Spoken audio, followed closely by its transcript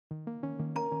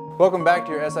Welcome back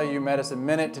to your SIU Medicine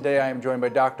Minute. Today I am joined by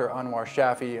Dr. Anwar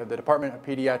Shafi of the Department of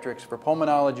Pediatrics for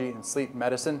Pulmonology and Sleep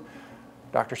Medicine.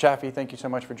 Dr. Shafi, thank you so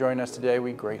much for joining us today.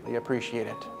 We greatly appreciate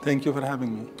it. Thank you for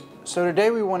having me. So today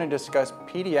we want to discuss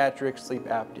pediatric sleep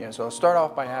apnea. So I'll start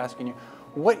off by asking you,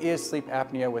 what is sleep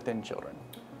apnea within children?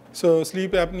 So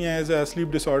sleep apnea is a sleep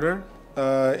disorder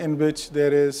in which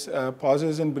there is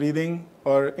pauses in breathing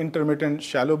or intermittent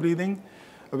shallow breathing,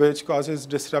 which causes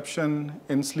disruption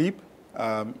in sleep.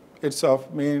 It's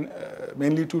of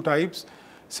mainly two types,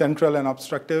 central and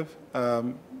obstructive.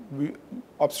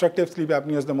 Obstructive sleep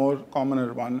apnea is the more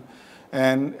commoner one.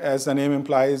 And as the name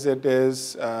implies, it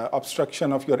is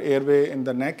obstruction of your airway in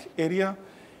the neck area.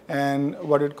 And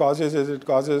what it causes is it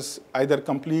causes either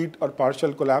complete or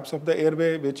partial collapse of the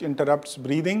airway, which interrupts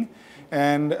breathing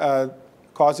and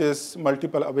causes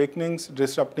multiple awakenings,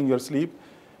 disrupting your sleep.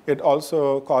 It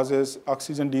also causes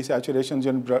oxygen desaturations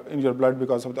in your blood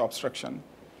because of the obstruction.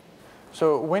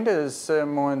 So when does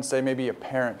someone, say maybe a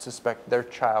parent, suspect their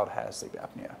child has sleep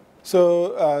apnea?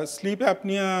 So sleep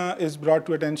apnea is brought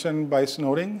to attention by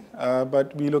snoring,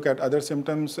 but we look at other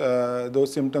symptoms.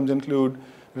 Those symptoms include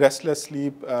restless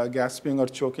sleep, gasping or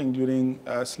choking during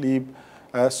sleep,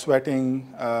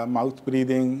 sweating, mouth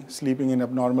breathing, sleeping in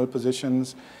abnormal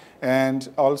positions, and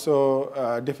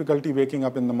also difficulty waking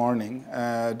up in the morning.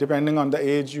 Depending on the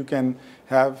age, you can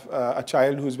have a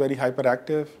child who's very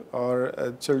hyperactive,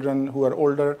 or children who are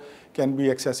older can be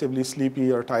excessively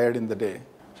sleepy or tired in the day.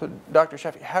 So Dr.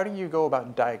 Shafi, how do you go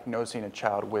about diagnosing a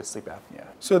child with sleep apnea?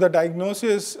 So the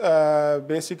diagnosis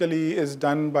basically is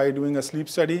done by doing a sleep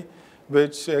study,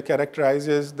 which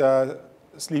characterizes the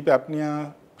sleep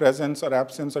apnea presence or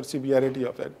absence or severity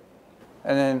of it.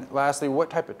 And then lastly,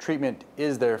 what type of treatment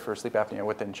is there for sleep apnea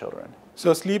within children?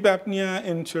 So sleep apnea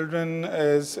in children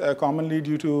is commonly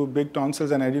due to big tonsils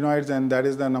and adenoids, and that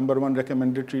is the #1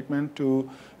 recommended treatment to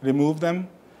remove them.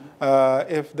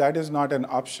 If that is not an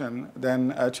option,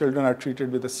 then children are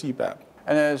treated with a CPAP.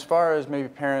 And as far as maybe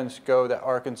parents go that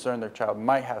are concerned their child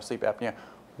might have sleep apnea,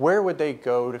 where would they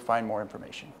go to find more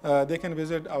information? They can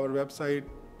visit our website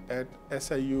at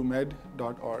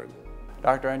siumed.org.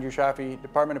 Dr. Andrew Shafi,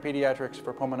 Department of Pediatrics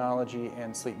for Pulmonology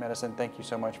and Sleep Medicine, thank you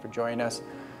so much for joining us.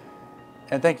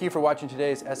 And thank you for watching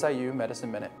today's SIU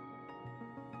Medicine Minute.